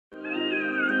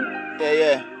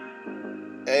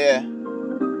Yeah.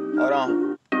 Hold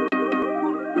on.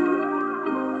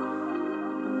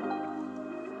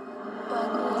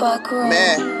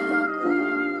 Man,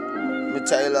 let me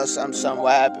tell you a little something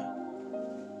what happened.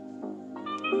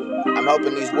 I'm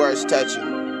hoping these words touch you.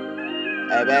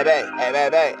 Hey baby,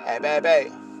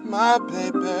 my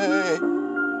baby.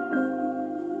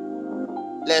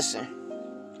 Listen,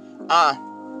 I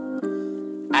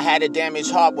had a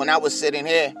damaged heart when I was sitting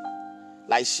here.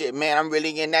 Like shit, man, I'm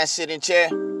really in that sitting chair.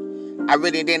 I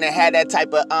really didn't have that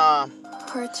type of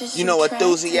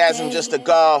enthusiasm just to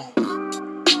go.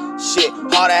 Shit,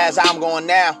 harder as I'm going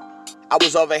now. I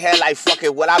was over here like, fuck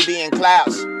it, will I be in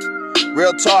clouds?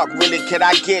 Real talk, really, can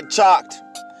I get chalked?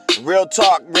 Real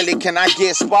talk, really, can I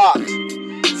get sparked?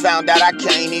 Found out I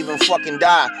can't even fucking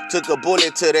die. Took a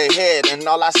bullet to the head and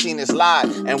all I seen is lie.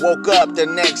 And woke up the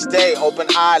next day, open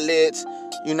eyelids.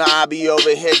 You know I be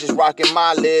over here just rocking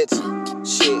my lids.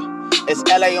 Shit, it's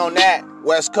LA on that,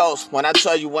 West Coast. When I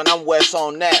tell you when I'm West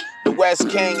on that. The West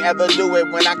King ever do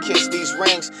it when I kiss these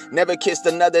rings. Never kissed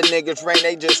another nigga's ring,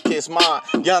 they just kiss mine.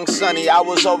 Young Sonny, I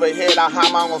was over here, like how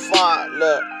am I gonna find?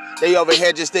 Look, they over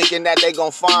here just thinking that they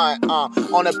gon' find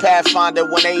on a Pathfinder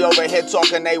when they over here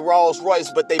talking they Rolls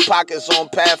Royce, but they pockets on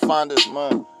Pathfinders,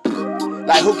 man.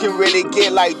 Like who can really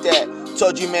get like that?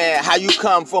 Told you, man, how you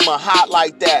come from a hot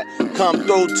like that? Come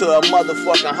through to a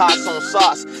motherfucking hot on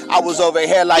sauce. I was over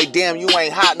here like, damn, you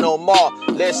ain't hot no more.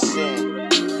 Listen,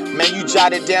 man, you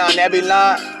jotted down every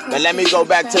line. But let me go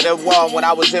back to the one when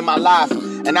I was in my life.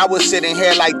 And I was sitting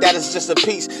here like that is just a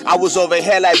piece. I was over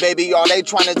here like, baby, y'all, they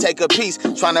trying to take a piece.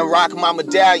 Trying to rock my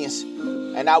medallions.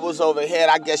 And I was over here,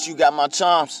 I guess you got my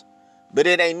charms. But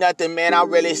it ain't nothing, man, I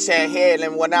really sat here.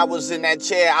 And when I was in that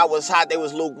chair, I was hot, they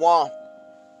was lukewarm.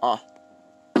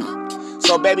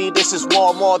 So baby, this is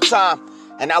one more time.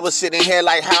 And I was sitting here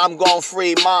like how I'm gon'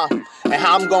 free mom. And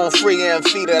how I'm gon' free and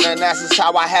feed her. And that's just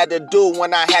how I had to do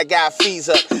when I had got fees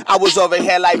up. I was over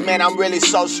here like, man, I'm really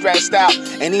so stressed out.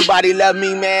 Anybody love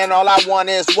me, man? All I want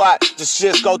is what?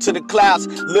 Just go to the clouds.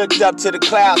 Looked up to the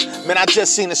clouds. Man, I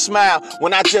just seen a smile.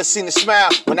 When I just seen a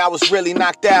smile. When I was really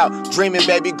knocked out. Dreaming,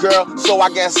 baby girl. So I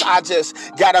guess I just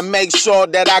gotta make sure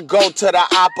that I go to the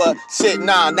opposite.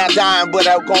 Nah, not dying, but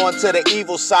I'm going to the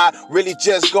evil side. Really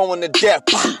just going to death.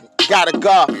 Gotta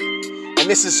go. And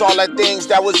this is all the things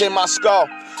that was in my skull.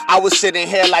 I was sitting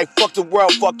here like, fuck the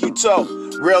world, fuck you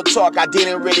too. Real talk, I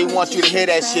didn't really want you to hear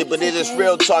that shit, but it is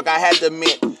real talk, I had to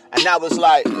admit. And I was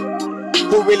like,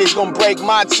 who really's gonna break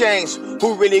my chains?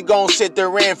 Who really gonna sit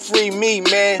there and free me,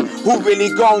 man? Who really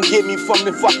gonna get me from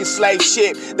the fucking slave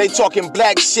shit? They talking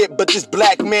black shit, but this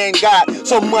black man got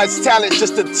so much talent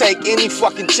just to take any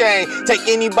fucking chain. Take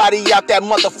anybody out that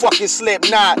motherfucking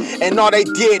Slipknot. And all they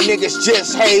did, niggas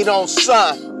just hate on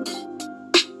son.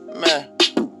 Man,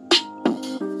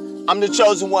 I'm the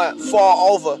chosen one,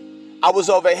 fall over. I was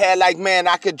over here like, man,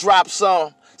 I could drop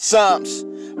sums.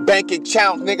 Bank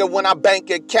account, nigga, when I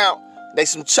bank account. They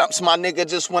some chumps, my nigga,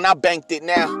 just when I banked it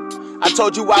now. I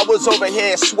told you I was over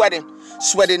here sweating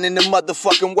in the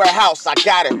motherfucking warehouse. I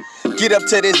got it. Get up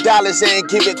to this dollars and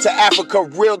give it to Africa.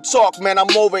 Real talk, man,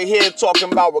 I'm over here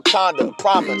talking about Wakanda.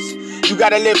 Promise. You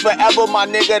gotta live forever, my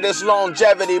nigga. This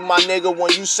longevity, my nigga,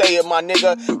 when you say it, my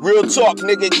nigga. Real talk,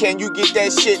 nigga, can you get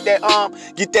that shit,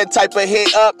 get that type of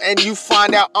hit up and you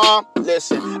find out,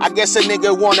 listen, I guess a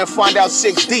nigga wanna find out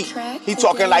 6 deep. He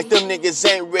talking like them niggas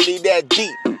ain't really that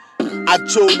deep. I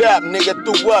chewed up, nigga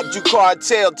threw up, you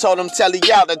cartel, told him tell he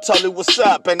out, I told him what's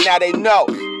up, and now they know.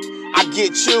 I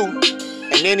get you,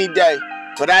 and any day.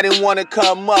 But I didn't want to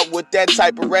come up with that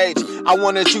type of rage. I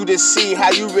wanted you to see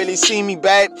how you really see me,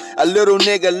 babe. A little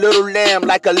nigga, little lamb,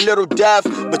 like a little dove.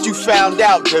 But you found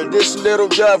out that this little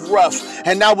dove rough.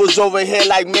 And I was over here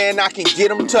like, man, I can get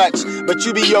him touched. But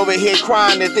you be over here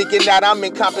crying and thinking that I'm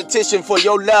in competition for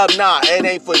your love. Nah, it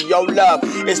ain't for your love.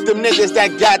 It's them niggas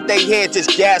that got their head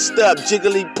just gassed up.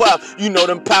 Jiggly puff, you know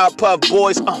them Powerpuff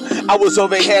boys. I was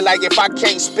over here like, if I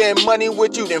can't spend money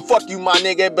with you, then fuck you, my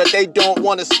nigga. But they don't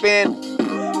want to spend.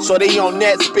 So they on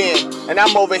net spin, and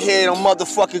I'm over here on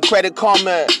motherfucking Credit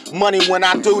Karma money when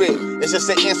I do it. It's just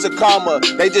an instant karma.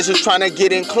 They just trying to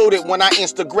get included when I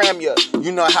Instagram you.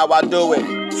 You know how I do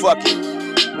it. Fuck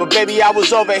it. But baby, I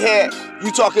was over here.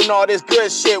 You talking all this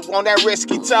good shit on that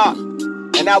risky talk.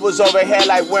 And I was over here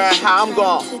like wearing how I'm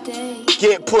gon'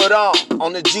 get put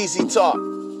on the Jeezy talk.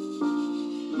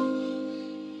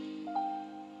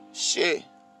 Shit.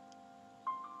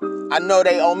 I know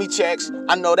they owe me checks.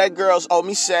 I know that girls owe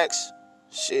me sex.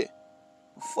 Shit.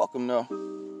 Fuck them though.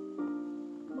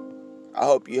 I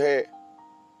hope you hear it.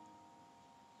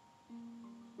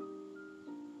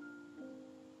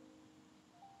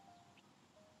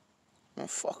 Man,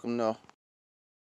 fuck them, though.